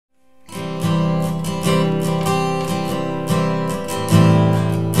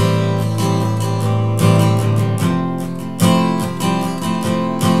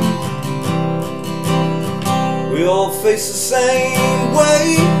face the same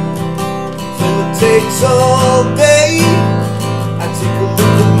way till it takes all day. I take a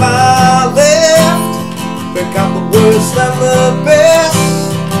look at my left, pick out the worst and the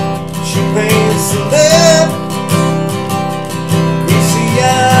best. She paints the lip, greasy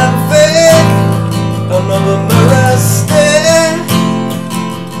and thick. Another mirror stare,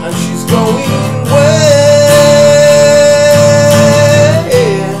 and she's going where?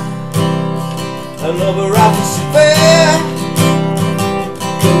 Another atmosphere,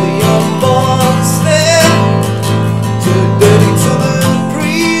 kill the unborn stare. Too dirty to the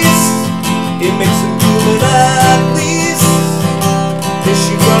priest, it makes him human at least. Is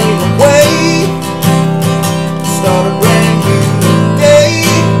she running away? Start a brand new day.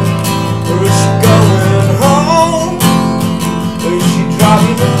 Or is she going home? Or is she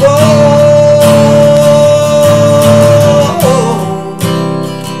driving alone?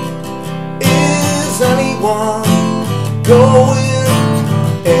 Is anyone going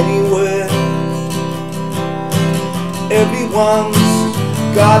anywhere? Everyone's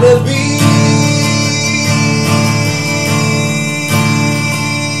gotta be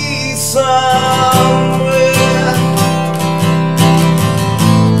somewhere.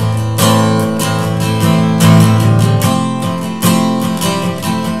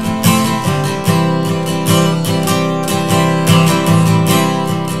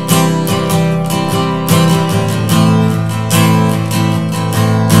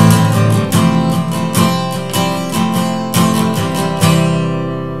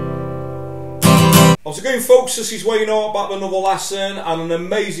 How's it going, folks? This is Wayne Hart back with another lesson, and an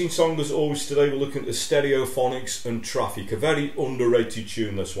amazing song as always. Today we're looking at the Stereophonics and Traffic, a very underrated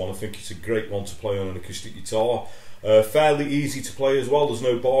tune, this one. I think it's a great one to play on an acoustic guitar. Fairly easy to play as well, there's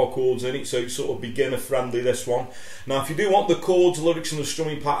no bar chords in it, so it's sort of beginner friendly, this one. Now if you do want the chords, lyrics and the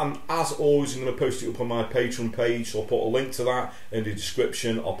strumming pattern, as always I'm going to post it up on my Patreon page, so I'll put a link to that in the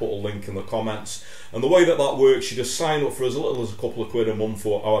description, I'll put a link in the comments. And the way that works, you just sign up for as little as a couple of quid a month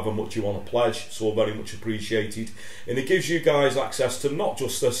or however much you want to pledge. It's all very much appreciated, and it gives you guys access to not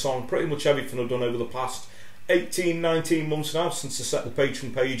just this song, pretty much everything I've done over the past 18-19 months now since I set the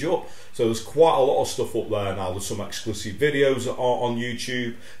Patreon page up. So there's quite a lot of stuff up there now. There's some exclusive videos that are on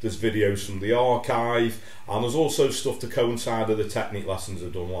YouTube, there's videos from the archive, and there's also stuff to coincide with the technique lessons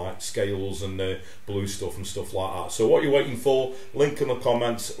I've done, like scales and blues stuff and stuff like that. So what you're waiting for, link in the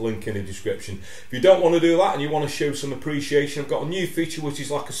comments, link in the description. If you don't want to do that and you want to show some appreciation, I've got a new feature which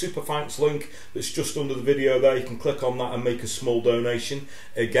is like a super thanks link that's just under the video there. You can click on that and make a small donation.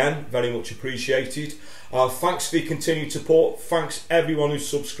 Again, very much appreciated. Thanks for your continued support. Thanks everyone who's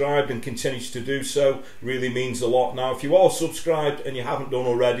subscribed and continues to do so. Really means a lot. Now if you are subscribed and you haven't done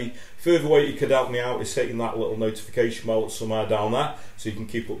already, further way you could help me out is hitting that little notification bell somewhere down there so you can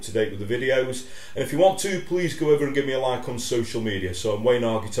keep up to date with the videos. And if you want to, please go over and give me a like on social media. So I'm Wayne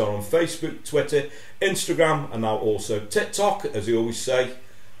Hart Guitar on Facebook, Twitter, Instagram, and now also TikTok, as I always say.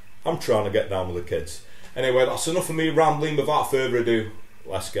 I'm trying to get down with the kids. Anyway, that's enough of me rambling. Without further ado,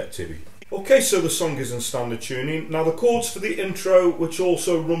 let's get to it. Okay, so the song is in standard tuning. Now the chords for the intro, which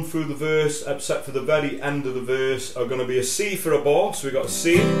also run through the verse, except for the very end of the verse, are going to be a C for a bar. So we've got a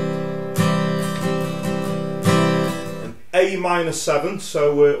C, an A minor 7.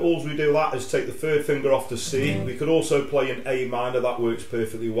 So all we do that is take the third finger off the C. We could also play an A minor, that works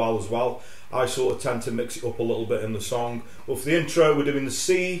perfectly well as well. I sort of tend to mix it up a little bit in the song. But for the intro, we're doing the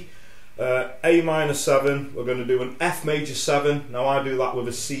C, A minor 7, we're going to do an F major 7. Now I do that with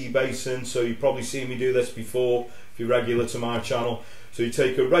a C bass in, so you've probably seen me do this before if you're regular to my channel. So you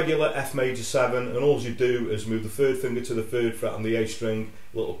take a regular F major 7 and all you do is move the third finger to the 3rd fret on the A string,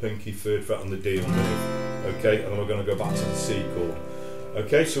 little pinky 3rd fret on the D underneath. Okay, and then we're going to go back to the C chord.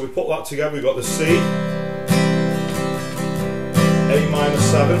 Okay, so we put that together, we've got the C, A minor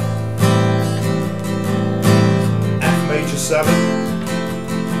 7, F major 7,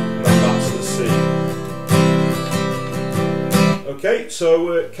 and then back to the C. Okay,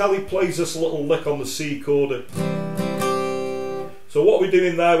 so Kelly plays this little lick on the C chord. So what we're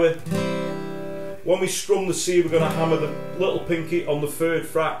doing there, when we strum the C, we're going to hammer the little pinky on the 3rd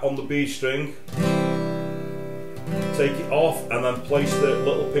fret on the B string, take it off, and then place the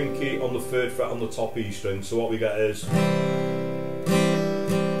little pinky on the 3rd fret on the top E string. So what we get is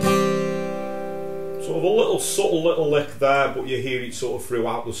sort of a little subtle little lick there, but you hear it sort of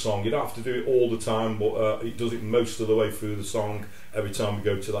throughout the song. You don't have to do it all the time, but it does it most of the way through the song every time we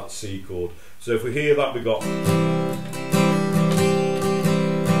go to that C chord. So if we hear that, we got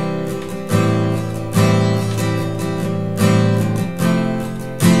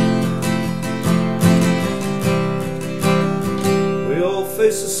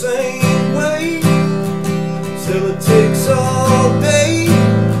face the same way till it takes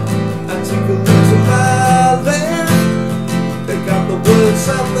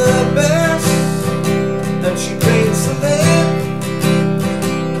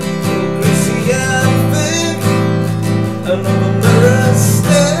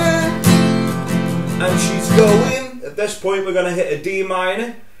At this point we're going to hit a D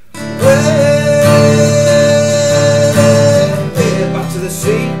minor. Back to the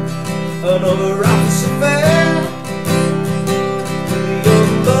C, another office affair. The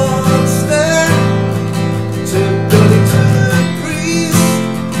young monster, too dirty to the priest.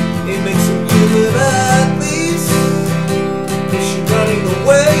 He makes him human at least. Is she running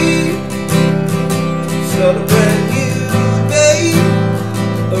away? Start a brand new day,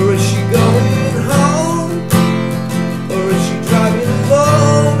 or is she going home? Or is she driving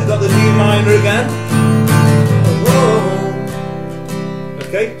alone? We got the D minor again.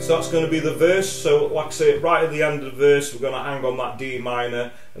 Okay, so that's going to be the verse. So like I say, right at the end of the verse we're going to hang on that D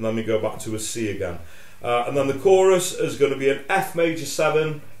minor and then we go back to a C again. And then the chorus is going to be an F major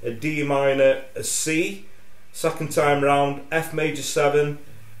 7, a D minor, a C. Second time round, F major 7,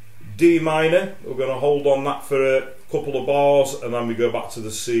 D minor. We're going to hold on that for a couple of bars and then we go back to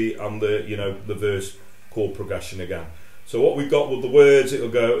the C and the, you know, the verse chord progression again. So what we've got with the words, it'll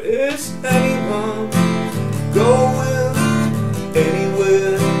go, is anyone going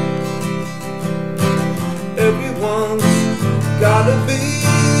anywhere? Everyone's gotta be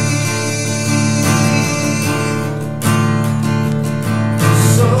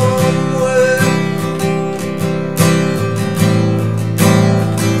somewhere.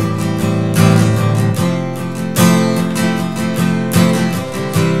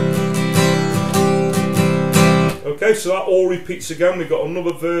 Okay, so that all repeats again. We've got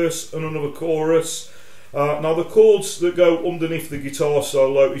another verse and another chorus. Now the chords that go underneath the guitar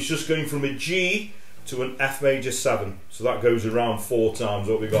solo is just going from a G to an F major 7. So that goes around 4 times.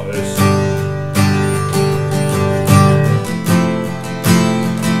 What we got is...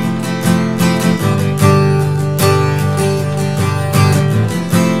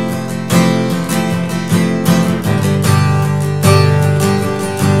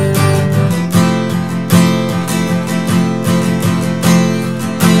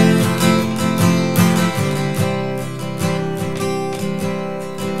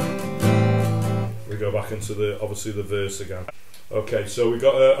 back into the obviously the verse again. Okay, so we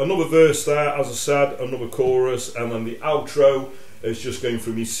got another verse there, as I said, another chorus, and then the outro is just going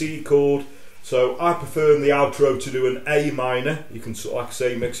from your C chord. So I prefer in the outro to do an A minor. You can, like I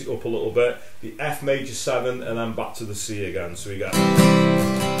say, mix it up a little bit. The F major 7 and then back to the C again. So we get...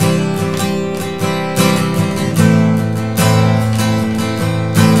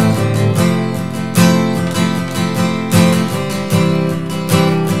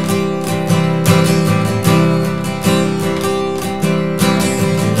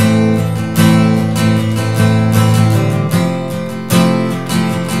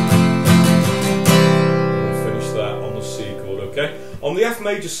 On the F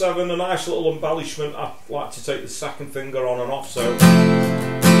major 7, a nice little embellishment, I like to take the second finger on and off, so...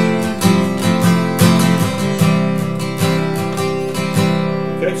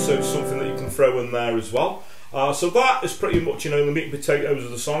 Okay, so it's something that you can throw in there as well. So that is pretty much, you know, the meat and potatoes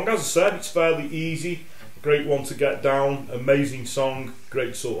of the song. As I said, it's fairly easy, great one to get down, amazing song,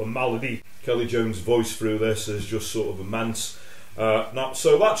 great sort of melody. Kelly Jones' voice through this is just sort of immense. Now,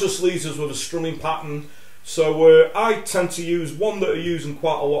 so that just leaves us with a strumming pattern. So I tend to use one that I use in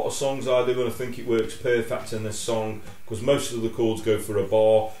quite a lot of songs I do, and I think it works perfect in this song because most of the chords go for a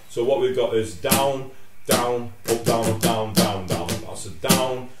bar. So what we've got is down, down, up, down, up, down, down, down. That's a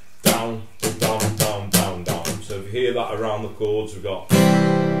down, down, up, down, up, down, down, down. So if you hear that around the chords, we've got...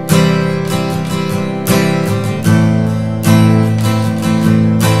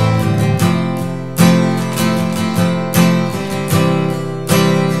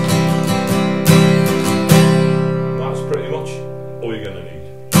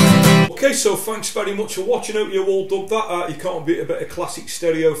 Okay, so thanks very much for watching. Hope you all dug that. You can't beat a bit of classic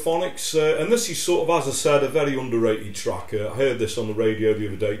Stereophonics, and this is sort of, as I said, a very underrated track. I heard this on the radio the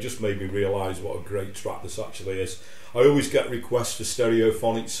other day. It just made me realise what a great track this actually is. I always get requests for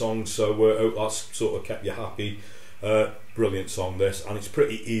Stereophonics songs, so hope that's sort of kept you happy. Brilliant song this, and it's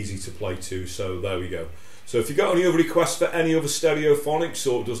pretty easy to play too, so there we go. So if you've got any other requests for any other Stereophonics,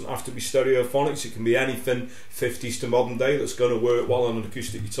 or it doesn't have to be Stereophonics, it can be anything 50s to modern day that's going to work well on an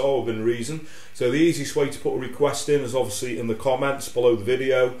acoustic guitar within reason. So the easiest way to put a request in is obviously in the comments below the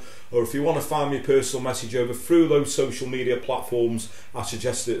video, or if you want to find me a personal message over through those social media platforms I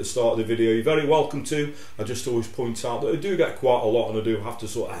suggested at the start of the video, you're very welcome to. I just always point out that I do get quite a lot and I do have to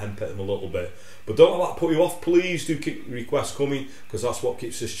sort of henpet them a little bit. But don't let that put you off. Please do keep requests coming, because that's what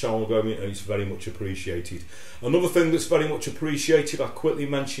keeps this channel going, and it's very much appreciated. Another thing that's very much appreciated, I'll quickly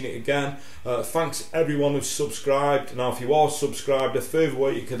mention it again, thanks everyone who's subscribed. Now if you are subscribed, a further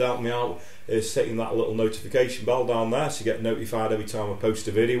way you could help me out is hitting that little notification bell down there so you get notified every time I post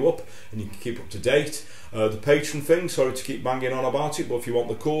a video up, and you can keep up to date. The Patreon thing, sorry to keep banging on about it, but if you want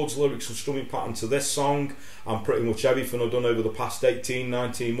the chords, lyrics and strumming pattern to this song and pretty much everything I've done over the past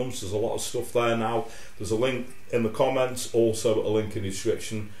 18-19 months, there's a lot of stuff there now. There's a link in the comments, also a link in the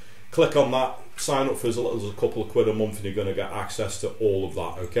description. Click on that, sign up for as little as a couple of quid a month, and you're going to get access to all of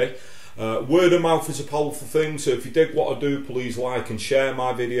that, okay? Word of mouth is a powerful thing, so if you dig what I do, please like and share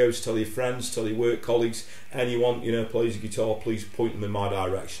my videos, tell your friends, tell your work colleagues, anyone, you know, plays a guitar, please point them in my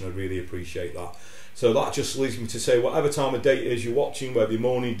direction. I'd really appreciate that. So that just leaves me to say, whatever time of day it is you're watching, whether you're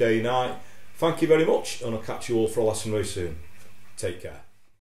morning, day, night, thank you very much, and I'll catch you all for a lesson very soon. Take care.